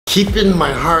Keeping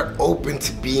my heart open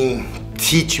to being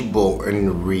teachable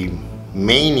and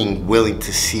remaining willing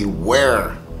to see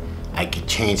where I could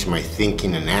change my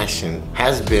thinking and action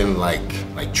has been like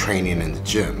training in the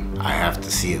gym. I have to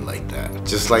see it like that.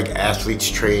 Just like athletes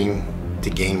train to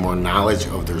gain more knowledge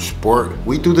of their sport,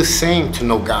 we do the same to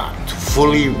know God, to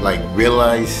fully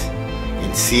realize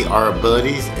and see our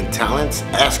abilities and talents.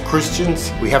 As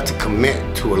Christians, we have to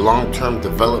commit to a long-term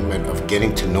development of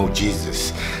getting to know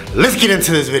Jesus. Let's get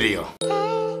into this video.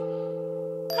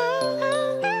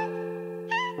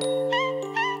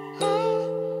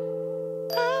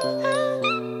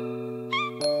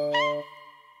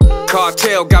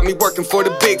 Cartel got me working for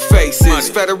the big faces.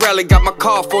 Federale got my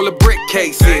car full of brick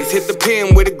cases. Hit the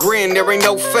pen with a grin, there ain't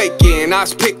no faking. I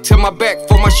was picked to my back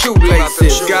for my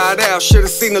shoelaces. Got out, should've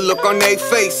seen the look on they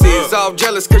faces. All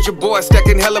jealous cause your boy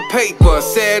stacking hella paper.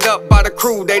 Set up by the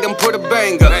crew, they done put a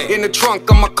banger in the trunk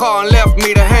of my car and left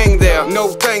me to hang there. No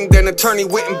thing, then attorney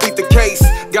went and beat the case.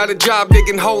 Got a job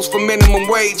digging holes for minimum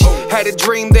wage. Had a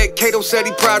dream that Kato said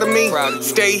he proud of me.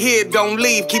 Stay here, don't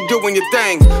leave, keep doing your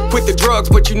thing. Quit the drugs,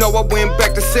 but you know I went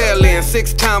back to selling,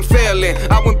 6-time failing.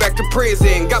 I went back to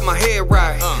prison, got my head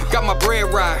right, got my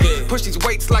bread right. Push these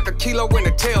weights like a kilo in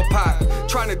a tailpipe.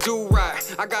 Trying to do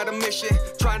right, I got a mission.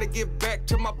 Trying to give back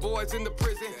to my boys in the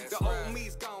prison. The old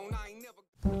me's gone, I ain't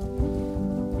never.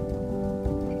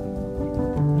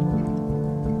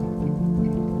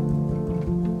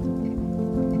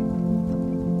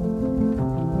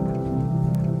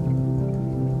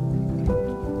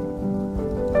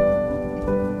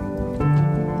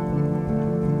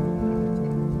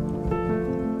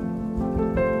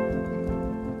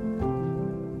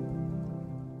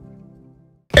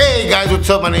 Hey guys, what's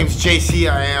up? My name's JC.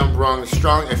 I am Wrong and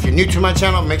Strong. If you're new to my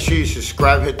channel, make sure you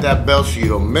subscribe, hit that bell so you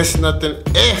don't miss nothing.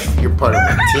 If you're part of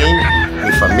my team,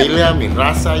 mi familia, mi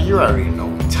raza, you already know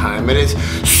what time it is.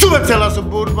 Súbete a su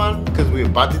burban, because we're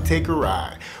about to take a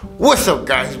ride. What's up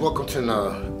guys? Welcome to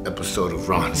another episode of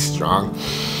Wrong and Strong.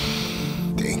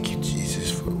 Thank you,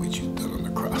 Jesus, for what you've done on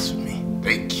the cross for me.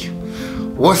 Thank you.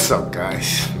 What's up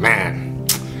guys? Man,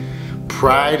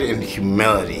 pride and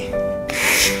humility.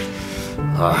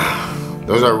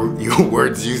 Those are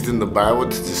words used in the Bible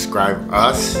to describe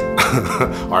us,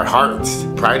 our hearts.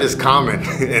 Pride is common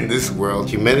in this world.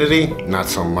 Humility, not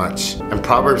so much. In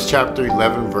Proverbs chapter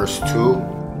 11, verse 2,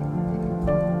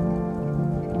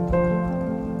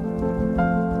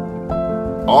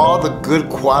 all the good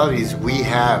qualities we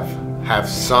have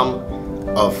some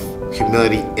of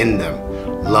humility in them.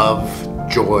 Love,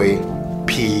 joy,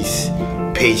 peace,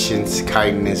 patience,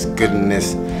 kindness,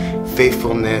 goodness,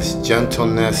 faithfulness,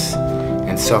 gentleness,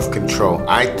 and self-control.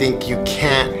 I think you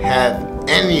can't have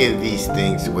any of these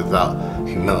things without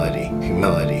humility.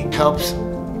 Humility helps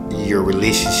your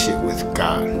relationship with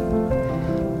God.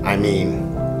 I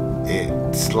mean,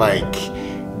 it's like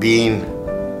being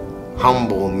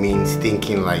humble means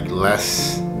thinking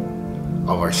less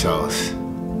of ourselves.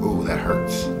 Ooh, that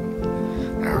hurts.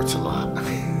 That hurts a lot.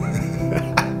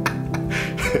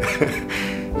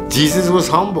 Jesus was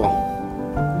humble.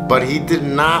 But he did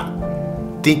not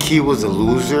think he was a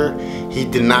loser. He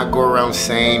did not go around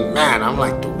saying, man, I'm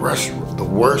like the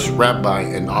worst rabbi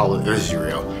in all of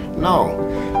Israel.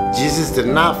 No, Jesus did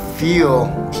not feel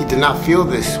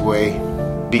this way,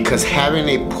 because having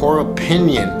a poor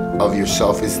opinion of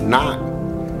yourself is not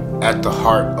at the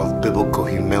heart of biblical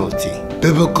humility.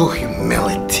 Biblical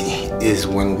humility is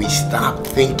when we stop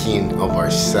thinking of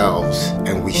ourselves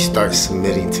and we start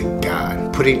submitting to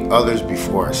God, putting others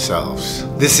before ourselves.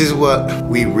 This is what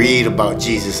we read about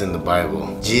Jesus in the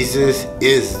Bible. Jesus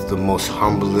is the most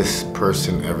humblest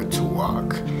person ever to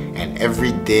walk. And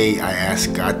every day I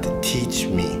ask God to teach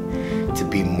me to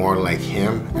be more like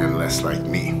him and less like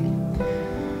me.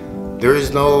 There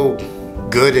is no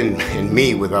good in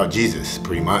me without Jesus,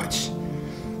 pretty much.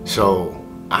 So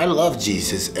I love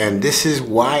Jesus, and this is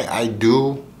why I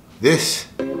do this.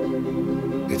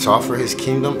 It's all for his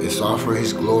kingdom, it's all for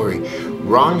his glory.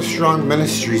 Wrong and Strong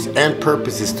Ministries and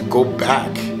purpose is to go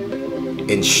back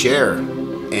and share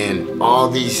in all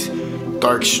these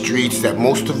dark streets that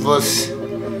most of us,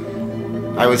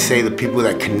 I would say the people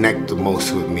that connect the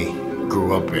most with me,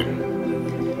 grew up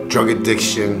in. Drug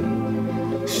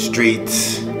addiction,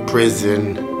 streets,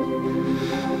 prison,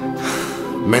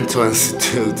 mental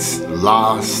institutes,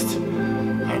 lost.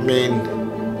 I mean,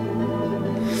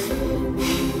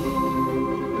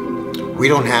 we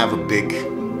don't have a big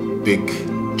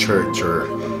church or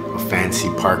a fancy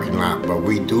parking lot, but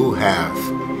we do have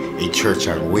a church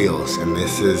on wheels, and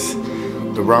this is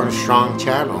the Wrong and Strong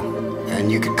channel.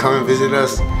 And you can come and visit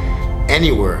us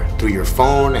anywhere through your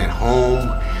phone, at home.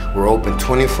 We're open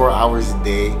 24 hours a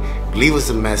day. leave us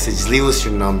a message, leave us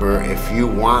your number. If you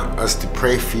want us to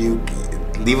pray for you,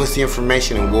 leave us the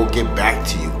information and we'll get back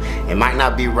to you. It might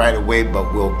not be right away,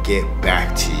 but we'll get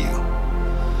back to you.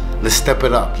 Let's step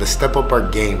it up. Let's step up our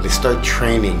game. Let's start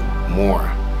training more.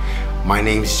 My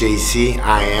name's JC.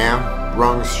 I am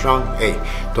Wrong Strong. Hey,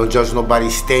 don't judge nobody.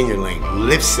 Stay in your lane.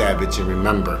 Live savage, and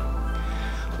remember,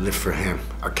 live for him.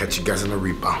 I'll catch you guys on the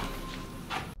rebound.